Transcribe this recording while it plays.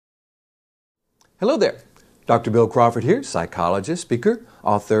Hello there. Dr. Bill Crawford here, psychologist, speaker,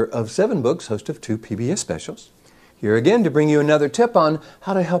 author of 7 books, host of 2 PBS specials. Here again to bring you another tip on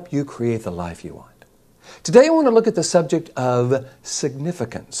how to help you create the life you want. Today I want to look at the subject of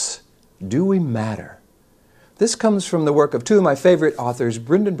significance. Do we matter? This comes from the work of 2 of my favorite authors,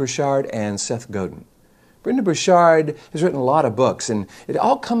 Brendon Burchard and Seth Godin. Brendon Burchard has written a lot of books, and it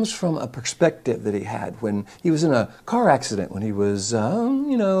all comes from a perspective that he had when he was in a car accident when he was,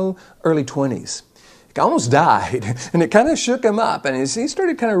 early 20s. He almost died, and it kind of shook him up, and he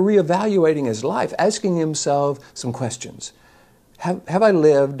started kind of reevaluating his life, asking himself some questions. Have I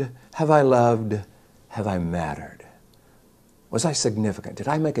lived? Have I loved? Have I mattered? Was I significant? Did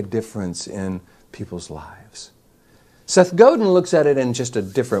I make a difference in people's lives? Seth Godin looks at it in just a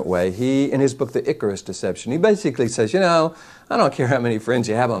different way. In his book, The Icarus Deception, he basically says, I don't care how many friends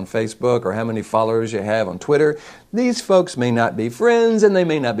you have on Facebook or how many followers you have on Twitter. These folks may not be friends and they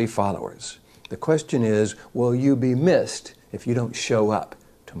may not be followers. The question is, will you be missed if you don't show up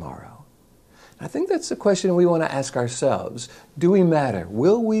tomorrow? I think that's the question we want to ask ourselves. Do we matter?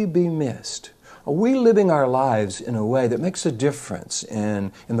 Will we be missed? Are we living our lives in a way that makes a difference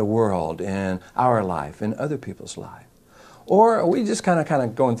in the world, in our life, in other people's lives? Or are we just kind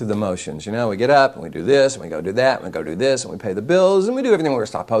of going through the motions? We get up and we do this and we go do that and we go do this and we pay the bills and we do everything we're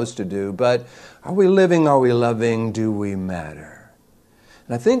supposed to do. But are we living? Are we loving? Do we matter?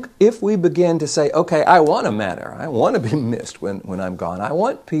 And I think if we begin to say, okay, I want to matter. I want to be missed when I'm gone. I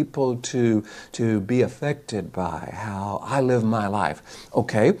want people to be affected by how I live my life.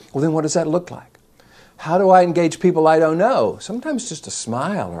 Okay, well then what does that look like? How do I engage people I don't know? Sometimes just a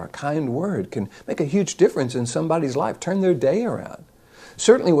smile or a kind word can make a huge difference in somebody's life, turn their day around.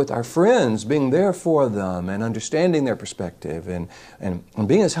 Certainly with our friends, being there for them and understanding their perspective and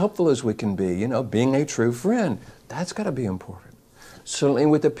being as helpful as we can be, being a true friend, that's got to be important. Certainly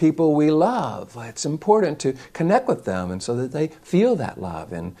with the people we love, it's important to connect with them and so that they feel that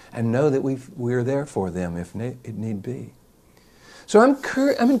love and know that we're there for them if it need be. So I'm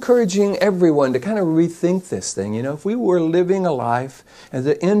encouraging everyone to kind of rethink this thing. If we were living a life, at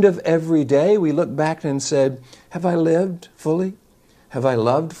the end of every day, we look back and said, have I lived fully? Have I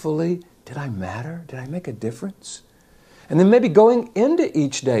loved fully? Did I matter? Did I make a difference? And then maybe going into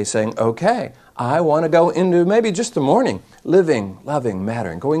each day saying, okay, I want to go into maybe just the morning, living, loving,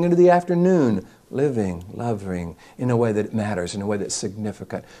 mattering. Going into the afternoon, living, loving in a way that matters, in a way that's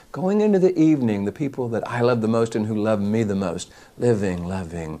significant. Going into the evening, the people that I love the most and who love me the most, living,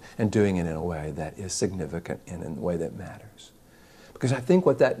 loving, and doing it in a way that is significant and in a way that matters. Because I think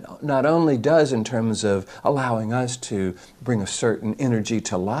what that not only does in terms of allowing us to bring a certain energy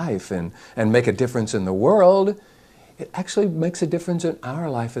to life and make a difference in the world, it actually makes a difference in our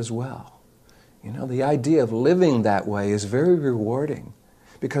life as well. The idea of living that way is very rewarding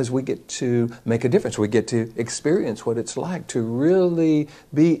because we get to make a difference. We get to experience what it's like to really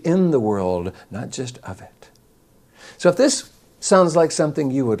be in the world, not just of it. So if this sounds like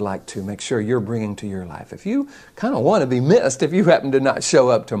something you would like to make sure you're bringing to your life, if you kind of want to be missed if you happen to not show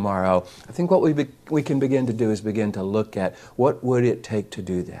up tomorrow, I think what we can begin to do is begin to look at what would it take to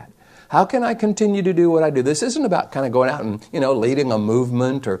do that. How can I continue to do what I do? This isn't about kind of going out and, leading a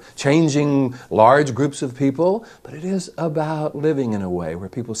movement or changing large groups of people, but it is about living in a way where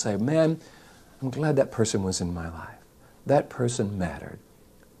people say, man, I'm glad that person was in my life. That person mattered.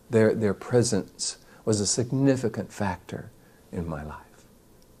 Their presence was a significant factor in my life.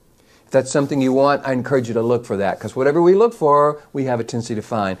 If that's something you want, I encourage you to look for that, because whatever we look for, we have a tendency to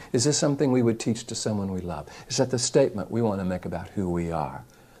find. Is this something we would teach to someone we love? Is that the statement we want to make about who we are?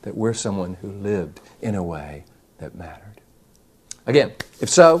 That we're someone who lived in a way that mattered. Again, if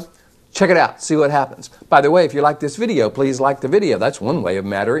so, check it out, see what happens. By the way, if you like this video, please like the video. That's one way of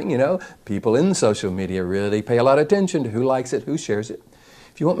mattering, People in social media really pay a lot of attention to who likes it, who shares it.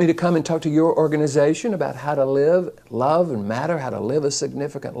 If you want me to come and talk to your organization about how to live, love, and matter, how to live a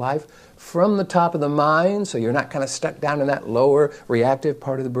significant life from the top of the mind, so you're not kind of stuck down in that lower reactive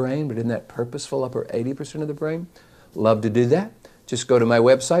part of the brain, but in that purposeful upper 80% of the brain, love to do that. Just go to my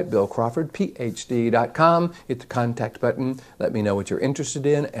website, billcrawfordphd.com, hit the contact button, let me know what you're interested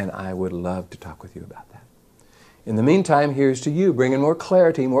in, and I would love to talk with you about that. In the meantime, here's to you, bringing more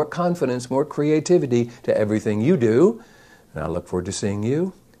clarity, more confidence, more creativity to everything you do, and I look forward to seeing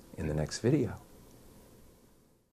you in the next video.